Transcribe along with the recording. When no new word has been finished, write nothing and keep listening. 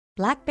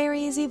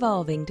BlackBerry is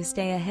evolving to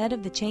stay ahead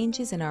of the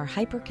changes in our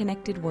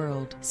hyper-connected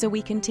world, so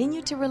we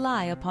continue to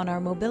rely upon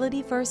our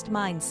mobility-first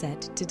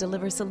mindset to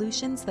deliver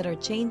solutions that are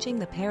changing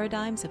the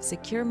paradigms of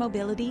secure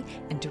mobility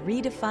and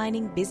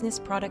redefining business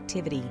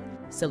productivity.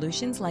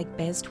 Solutions like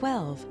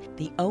BES12,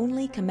 the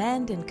only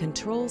command and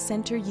control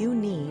center you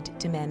need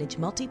to manage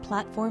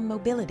multi-platform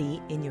mobility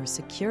in your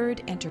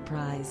secured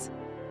enterprise.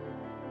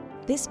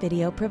 This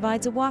video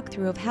provides a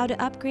walkthrough of how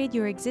to upgrade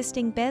your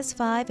existing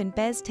BES5 and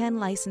BES10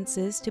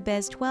 licenses to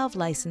BES12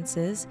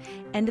 licenses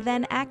and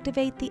then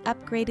activate the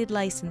upgraded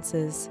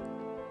licenses.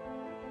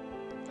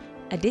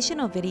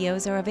 Additional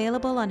videos are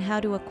available on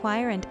how to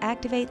acquire and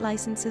activate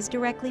licenses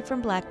directly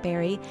from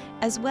BlackBerry,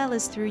 as well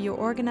as through your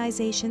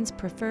organization's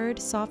preferred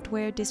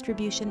software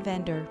distribution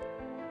vendor.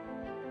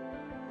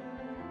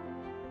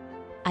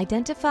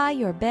 Identify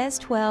your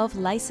BES12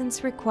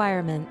 license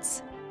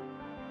requirements.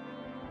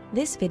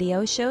 This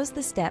video shows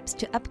the steps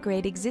to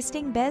upgrade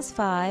existing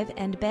BES5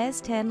 and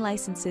BES10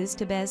 licenses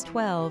to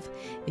BES12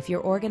 if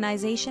your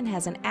organization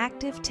has an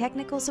active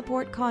technical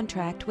support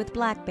contract with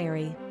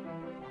BlackBerry.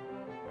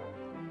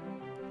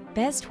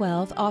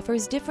 BES12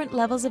 offers different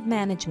levels of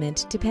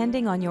management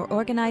depending on your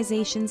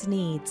organization's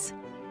needs.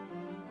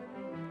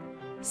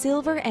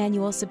 Silver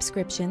annual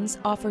subscriptions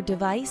offer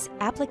device,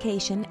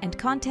 application, and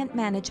content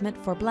management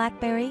for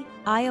BlackBerry,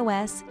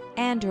 iOS,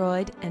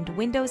 Android, and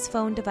Windows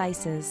Phone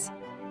devices.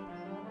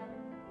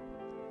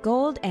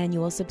 Gold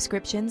annual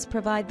subscriptions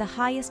provide the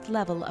highest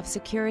level of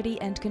security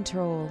and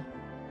control.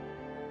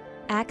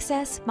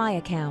 Access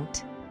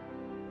myAccount.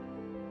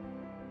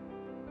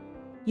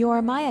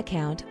 Your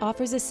myAccount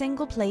offers a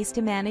single place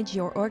to manage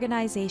your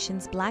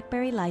organization's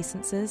BlackBerry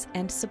licenses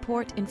and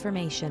support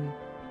information.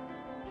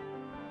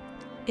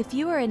 If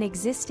you are an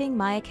existing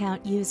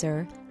myAccount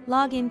user,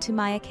 log into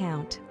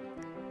myAccount.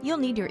 You'll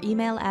need your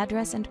email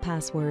address and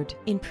password.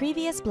 In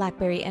previous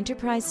BlackBerry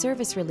Enterprise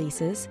Service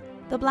releases,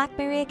 the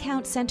BlackBerry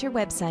Account Center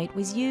website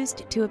was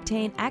used to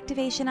obtain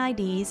activation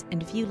IDs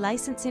and view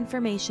license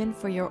information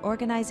for your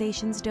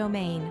organization's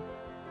domain.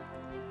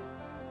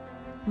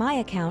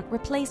 myAccount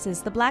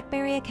replaces the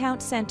BlackBerry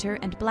Account Center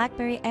and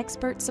BlackBerry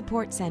Expert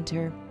Support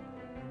Center.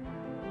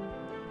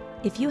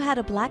 If you had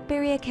a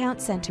BlackBerry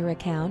Account Center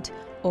account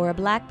or a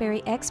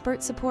BlackBerry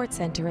Expert Support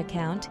Center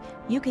account,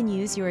 you can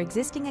use your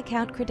existing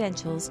account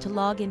credentials to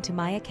log into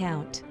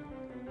myAccount.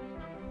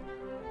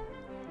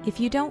 If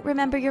you don't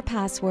remember your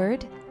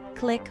password,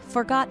 click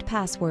Forgot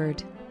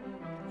Password.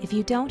 If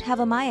you don't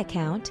have a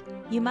myAccount,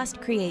 you must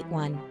create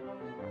one.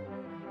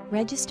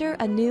 Register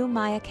a new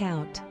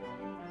myAccount.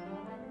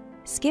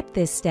 Skip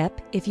this step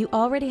if you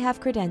already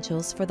have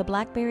credentials for the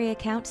BlackBerry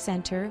Account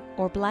Center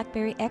or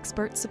BlackBerry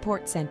Expert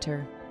Support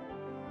Center.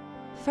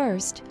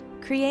 First,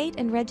 create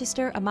and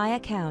register a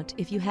myAccount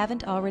if you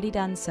haven't already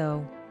done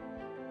so.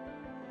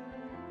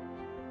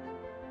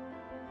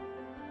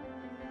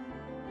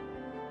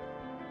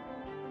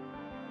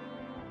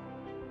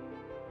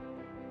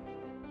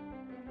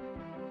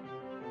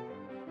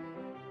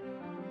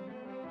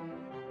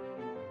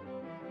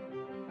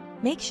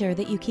 Make sure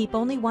that you keep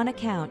only one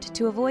account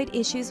to avoid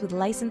issues with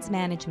license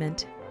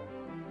management.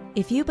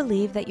 If you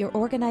believe that your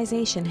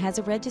organization has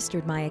a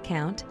registered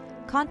myAccount,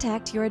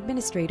 contact your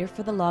administrator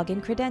for the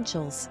login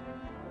credentials.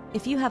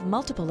 If you have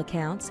multiple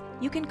accounts,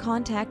 you can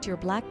contact your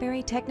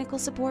BlackBerry technical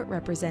support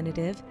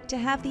representative to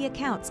have the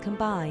accounts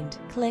combined.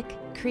 Click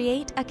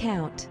Create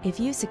Account. If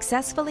you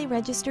successfully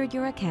registered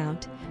your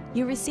account,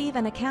 you receive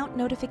an account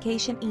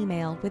notification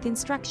email with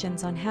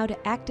instructions on how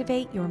to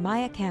activate your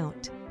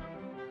myAccount.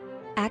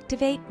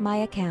 Activate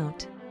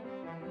myAccount.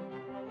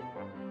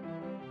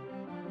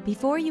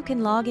 Before you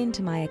can log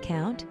into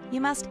myAccount,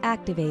 you must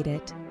activate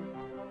it.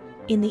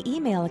 In the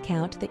email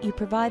account that you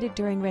provided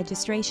during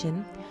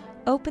registration,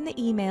 open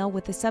the email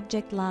with the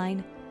subject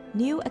line,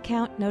 New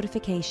Account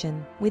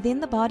Notification. Within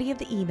the body of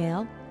the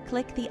email,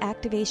 click the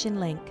activation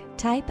link.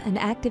 Type an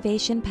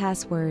activation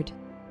password.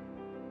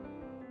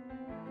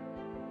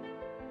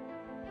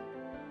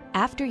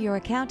 After your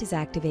account is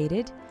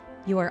activated,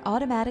 you are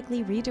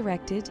automatically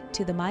redirected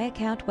to the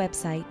myAccount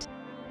website.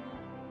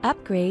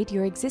 Upgrade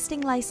your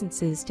existing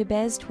licenses to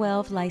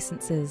BES12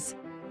 licenses.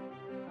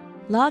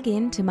 Log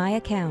in to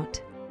myAccount.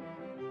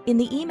 In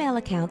the email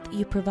account that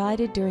you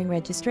provided during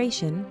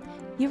registration,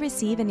 you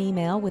receive an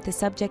email with the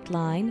subject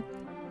line,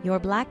 Your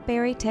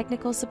BlackBerry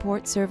Technical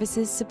Support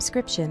Services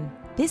Subscription.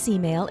 This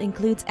email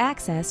includes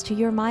access to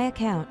your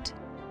myAccount.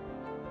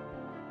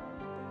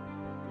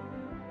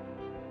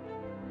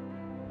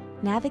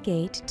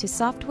 Navigate to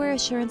Software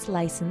Assurance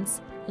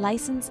License,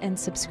 License and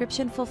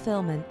Subscription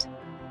Fulfillment.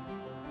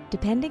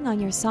 Depending on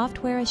your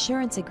software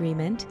assurance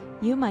agreement,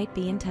 you might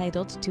be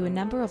entitled to a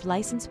number of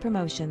license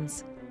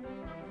promotions.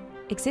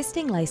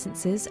 Existing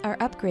licenses are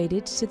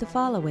upgraded to the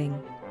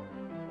following.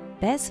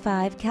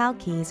 BES5 CAL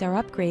keys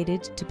are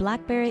upgraded to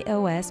BlackBerry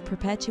OS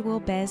Perpetual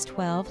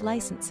BES12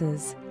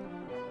 licenses.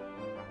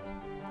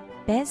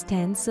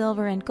 BES10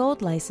 Silver and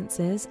Gold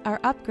licenses are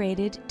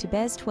upgraded to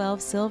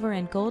BES12 Silver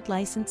and Gold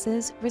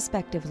licenses,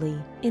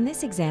 respectively. In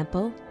this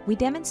example, we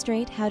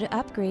demonstrate how to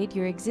upgrade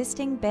your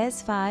existing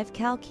BES5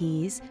 CAL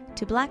keys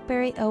to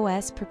BlackBerry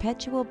OS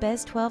Perpetual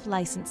BES12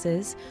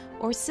 licenses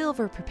or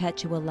Silver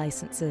Perpetual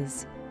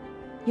licenses.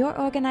 Your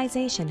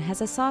organization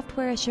has a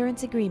software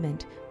assurance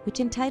agreement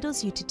which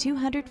entitles you to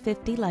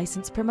 250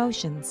 license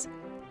promotions.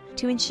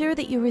 To ensure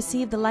that you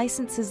receive the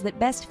licenses that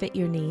best fit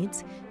your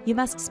needs, you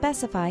must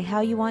specify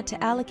how you want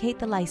to allocate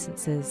the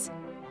licenses.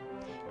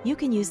 You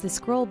can use the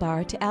scroll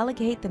bar to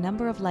allocate the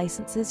number of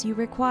licenses you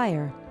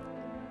require.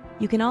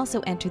 You can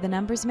also enter the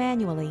numbers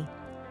manually.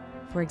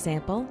 For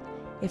example,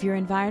 if your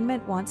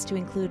environment wants to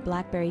include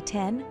BlackBerry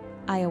 10,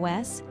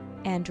 iOS,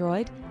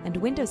 Android, and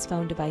Windows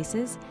Phone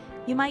devices,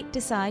 you might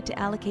decide to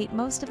allocate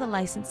most of the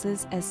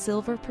licenses as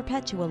Silver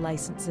Perpetual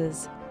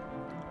licenses.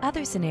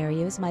 Other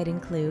scenarios might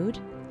include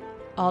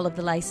all of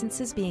the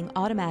licenses being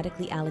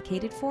automatically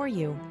allocated for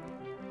you,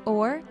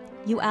 or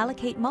you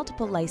allocate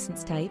multiple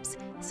license types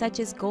such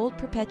as Gold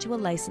Perpetual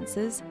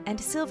licenses and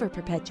Silver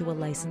Perpetual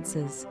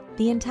licenses.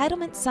 The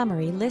entitlement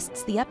summary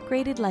lists the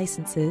upgraded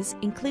licenses,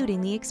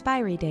 including the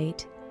expiry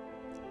date.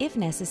 If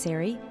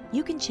necessary,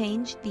 you can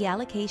change the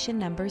allocation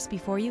numbers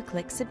before you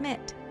click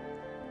Submit.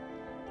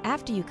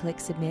 After you click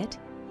Submit,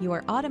 you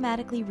are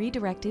automatically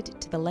redirected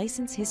to the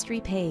license history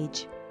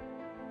page.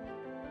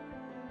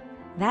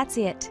 That's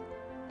it!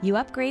 You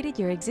upgraded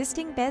your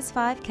existing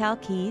BES5 CAL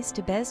keys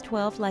to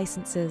BES12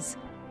 licenses.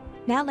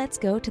 Now let's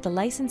go to the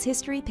license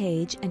history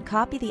page and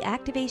copy the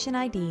activation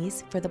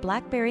IDs for the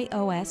BlackBerry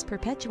OS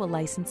Perpetual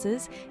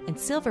licenses and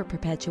Silver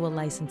Perpetual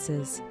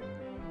licenses.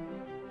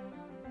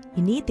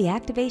 You need the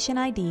activation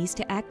IDs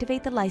to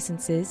activate the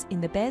licenses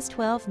in the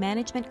BES12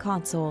 Management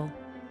Console.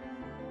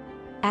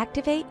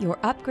 Activate your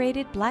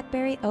upgraded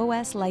BlackBerry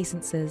OS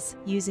licenses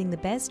using the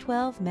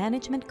BES12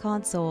 Management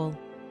Console.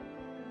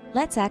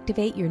 Let's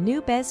activate your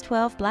new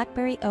BES12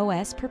 BlackBerry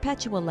OS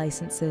Perpetual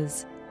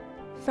licenses.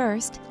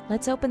 First,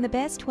 let's open the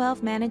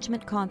BES12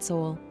 Management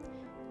Console.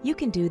 You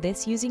can do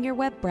this using your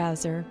web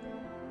browser.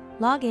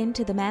 Log in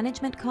to the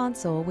Management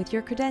Console with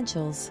your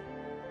credentials.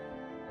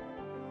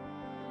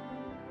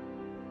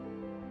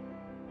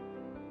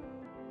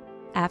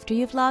 After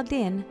you've logged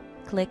in,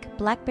 click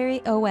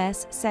BlackBerry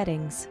OS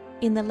Settings.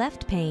 In the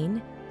left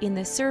pane, in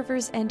the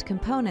Servers and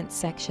Components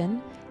section,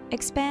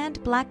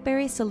 expand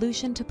BlackBerry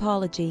Solution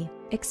Topology.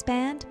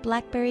 Expand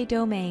BlackBerry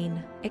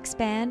Domain.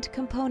 Expand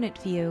Component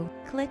View.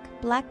 Click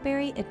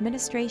BlackBerry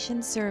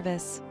Administration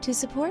Service. To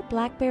support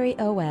BlackBerry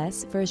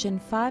OS version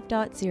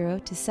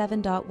 5.0 to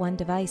 7.1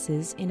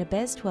 devices in a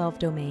BES12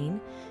 domain,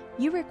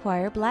 you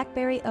require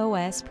BlackBerry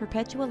OS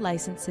Perpetual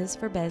licenses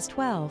for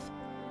BES12.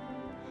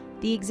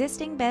 The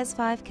existing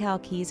BES5 CAL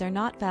keys are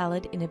not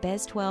valid in a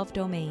BES12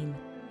 domain.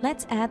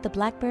 Let's add the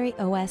BlackBerry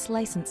OS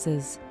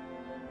licenses.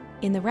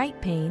 In the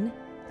right pane,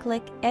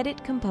 click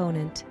Edit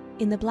Component.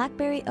 In the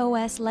BlackBerry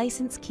OS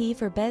License Key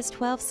for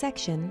BES12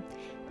 section,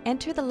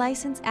 enter the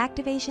license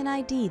activation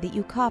ID that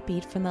you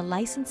copied from the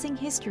Licensing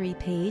History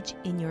page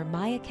in your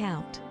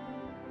myAccount.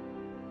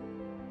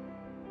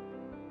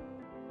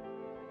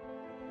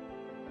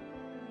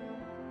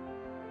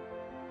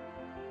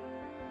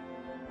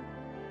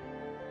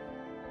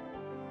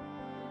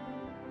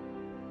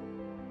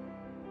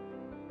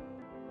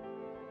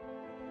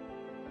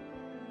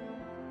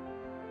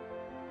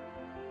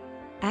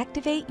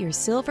 Activate your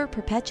Silver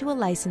Perpetual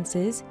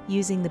licenses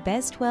using the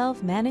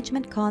BES12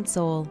 Management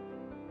Console.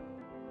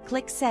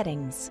 Click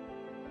Settings.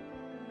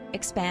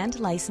 Expand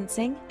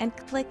Licensing and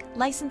click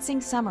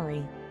Licensing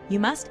Summary. You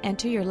must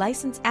enter your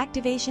license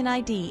activation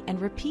ID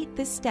and repeat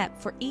this step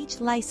for each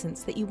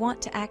license that you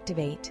want to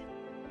activate.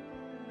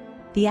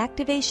 The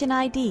activation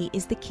ID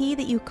is the key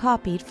that you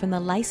copied from the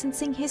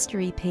Licensing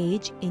History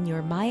page in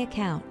your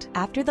myAccount.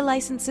 After the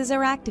licenses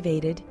are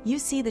activated, you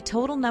see the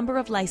total number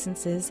of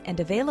licenses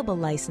and available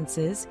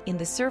licenses in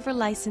the Server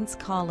License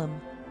column.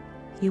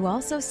 You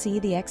also see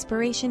the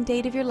expiration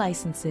date of your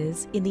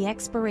licenses in the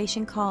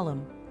Expiration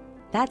column.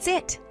 That's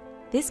it!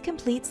 This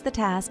completes the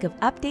task of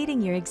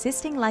updating your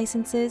existing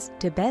licenses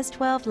to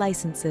BES12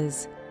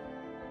 licenses.